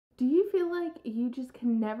feel like you just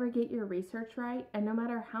can never get your research right, and no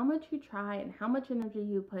matter how much you try and how much energy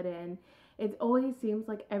you put in, it always seems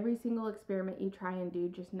like every single experiment you try and do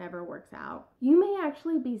just never works out? You may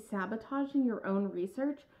actually be sabotaging your own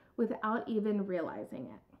research without even realizing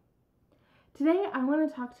it. Today, I want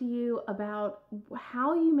to talk to you about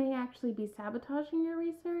how you may actually be sabotaging your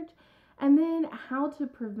research, and then how to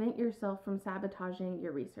prevent yourself from sabotaging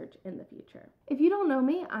your research in the future. If you don't know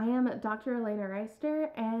me, I am Dr. Elena Reister,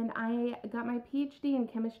 and I got my PhD in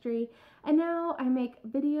chemistry, and now I make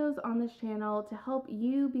videos on this channel to help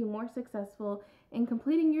you be more successful in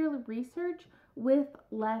completing your research with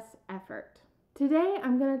less effort. Today,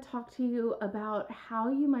 I'm going to talk to you about how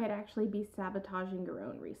you might actually be sabotaging your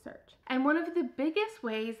own research. And one of the biggest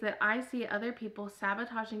ways that I see other people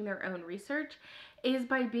sabotaging their own research is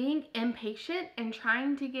by being impatient and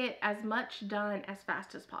trying to get as much done as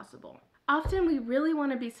fast as possible. Often we really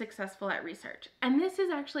want to be successful at research, and this is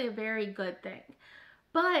actually a very good thing,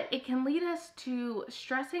 but it can lead us to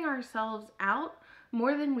stressing ourselves out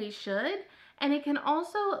more than we should. And it can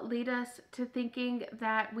also lead us to thinking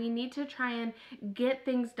that we need to try and get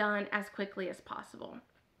things done as quickly as possible.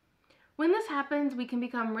 When this happens, we can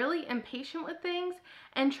become really impatient with things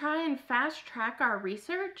and try and fast track our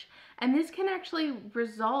research. And this can actually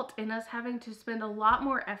result in us having to spend a lot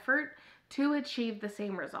more effort to achieve the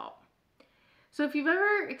same result. So if you've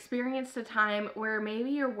ever experienced a time where maybe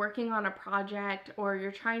you're working on a project or you're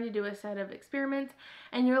trying to do a set of experiments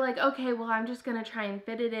and you're like, okay, well, I'm just going to try and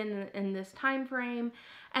fit it in this time frame,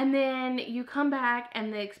 and then you come back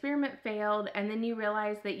and the experiment failed, and then you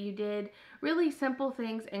realize that you did really simple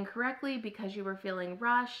things incorrectly because you were feeling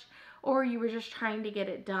rushed or you were just trying to get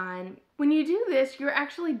it done. When you do this, you're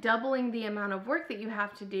actually doubling the amount of work that you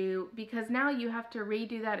have to do, because now you have to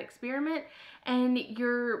redo that experiment and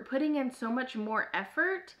you're putting in so much more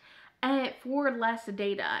effort and for less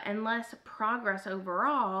data and less progress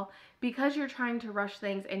overall, because you're trying to rush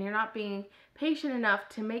things and you're not being patient enough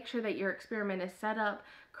to make sure that your experiment is set up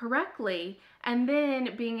correctly, and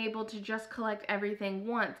then being able to just collect everything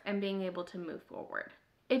once and being able to move forward.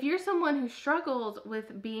 If you're someone who struggles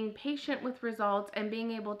with being patient with results and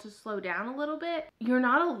being able to slow down a little bit, you're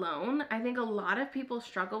not alone. I think a lot of people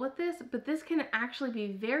struggle with this, but this can actually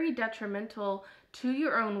be very detrimental to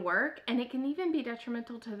your own work, and it can even be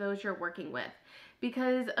detrimental to those you're working with.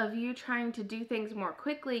 Because of you trying to do things more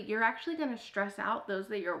quickly, you're actually going to stress out those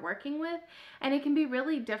that you're working with, and it can be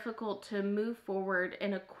really difficult to move forward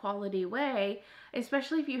in a quality way,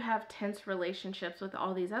 especially if you have tense relationships with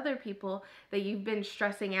all these other people that you've been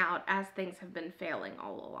stressing out as things have been failing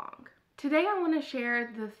all along. Today I want to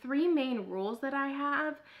share the 3 main rules that I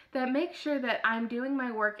have that make sure that I'm doing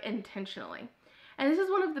my work intentionally. And this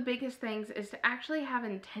is one of the biggest things, is to actually have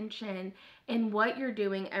intention in what you're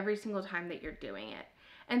doing every single time that you're doing it.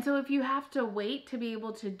 And so if you have to wait to be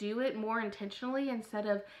able to do it more intentionally instead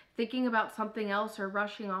of thinking about something else or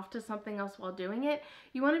rushing off to something else while doing it,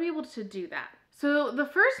 you want to be able to do that. So the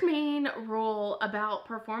first main rule about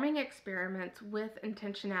performing experiments with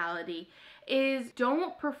intentionality is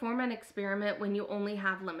don't perform an experiment when you only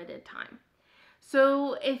have limited time.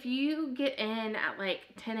 So if you get in at like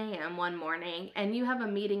 10 a.m. one morning and you have a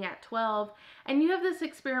meeting at 12 and you have this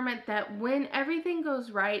experiment that when everything goes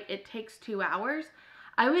right, it takes 2 hours,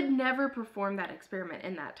 I would never perform that experiment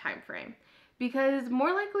in that time frame, because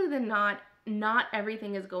more likely than not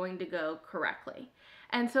everything is going to go correctly.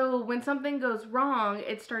 And so when something goes wrong,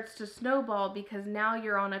 it starts to snowball, because now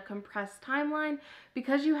you're on a compressed timeline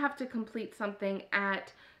because you have to complete something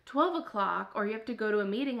at 12 o'clock or you have to go to a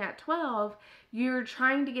meeting at 12, you're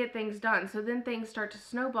trying to get things done. So then things start to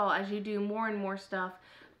snowball as you do more and more stuff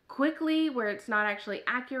quickly where it's not actually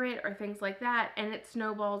accurate or things like that, and it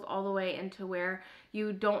snowballs all the way into where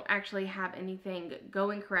you don't actually have anything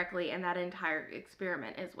going correctly and that entire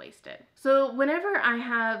experiment is wasted. So whenever I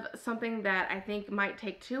have something that I think might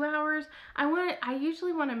take 2 hours, I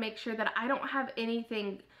usually want to make sure that I don't have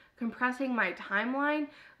anything compressing my timeline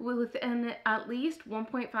within at least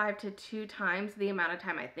 1.5 to 2 times the amount of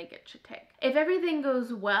time I think it should take. If everything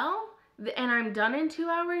goes well and I'm done in 2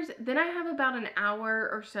 hours, then I have about an hour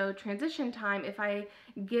or so transition time if I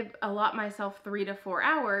allot myself 3 to 4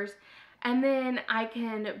 hours, and then I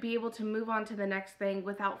can be able to move on to the next thing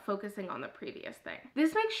without focusing on the previous thing.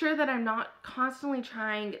 This makes sure that I'm not constantly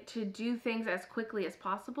trying to do things as quickly as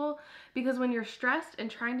possible, because when you're stressed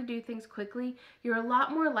and trying to do things quickly, you're a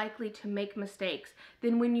lot more likely to make mistakes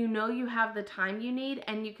than when you know you have the time you need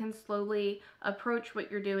and you can slowly approach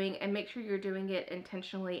what you're doing and make sure you're doing it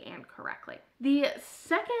intentionally and correctly. The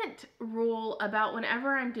second rule about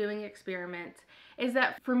whenever I'm doing experiments is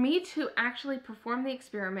that for me to actually perform the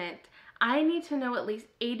experiment, I need to know at least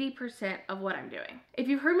 80% of what I'm doing. If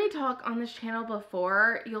you've heard me talk on this channel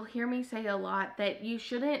before, you'll hear me say a lot that you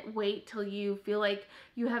shouldn't wait till you feel like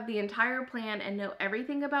you have the entire plan and know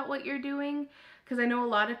everything about what you're doing. Because I know a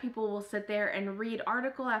lot of people will sit there and read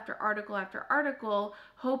article after article after article,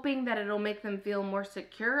 hoping that it'll make them feel more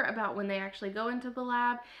secure about when they actually go into the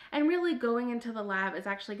lab. And really, going into the lab is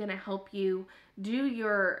actually going to help you do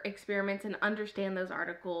your experiments and understand those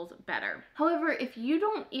articles better. However, if you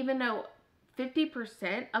don't even know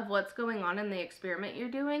 50% of what's going on in the experiment you're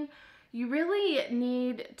doing, you really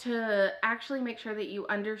need to actually make sure that you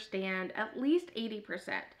understand at least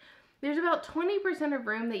 80%. There's about 20% of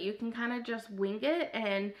room that you can kind of just wing it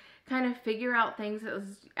and kind of figure out things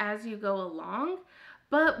as you go along.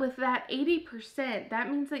 But with that 80%, that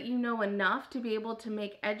means that you know enough to be able to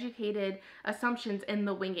make educated assumptions in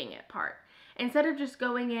the winging it part. Instead of just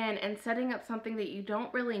going in and setting up something that you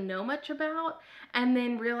don't really know much about and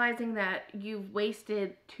then realizing that you've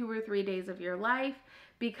wasted 2 or 3 days of your life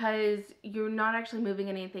because you're not actually moving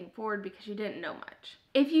anything forward because you didn't know much.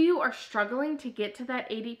 If you are struggling to get to that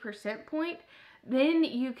 80% point, then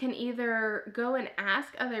you can either go and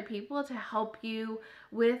ask other people to help you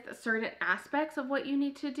with certain aspects of what you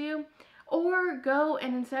need to do, or go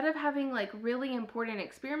and instead of having like really important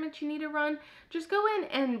experiments you need to run, just go in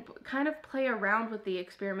and kind of play around with the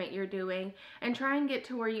experiment you're doing and try and get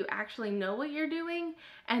to where you actually know what you're doing,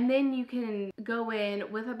 and then you can go in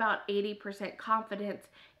with about 80% confidence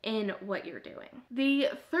in what you're doing. The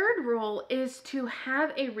third rule is to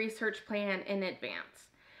have a research plan in advance.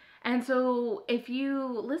 And so if you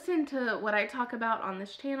listen to what I talk about on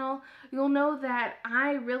this channel, you'll know that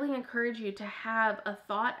I really encourage you to have a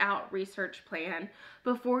thought out research plan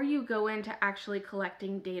before you go into actually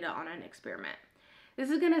collecting data on an experiment. This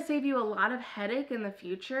is going to save you a lot of headache in the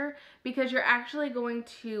future because you're actually going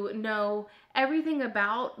to know everything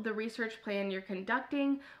about the research plan you're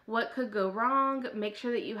conducting, what could go wrong, make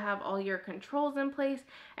sure that you have all your controls in place,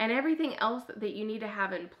 and everything else that you need to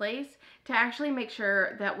have in place to actually make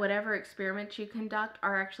sure that whatever experiments you conduct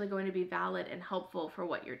are actually going to be valid and helpful for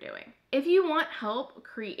what you're doing. If you want help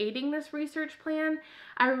creating this research plan,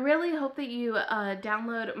 I really hope that you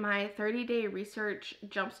download my 30-day research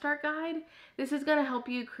Jumpstart guide. This is going to help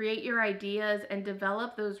you create your ideas and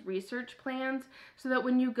develop those research plans so that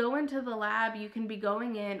when you go into the lab, you can be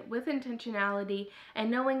going in with intentionality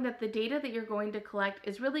and knowing that the data that you're going to collect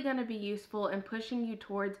is really going to be useful and pushing you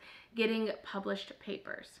towards getting published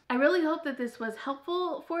papers. I really hope that this was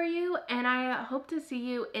helpful for you, and I hope to see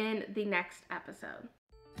you in the next episode.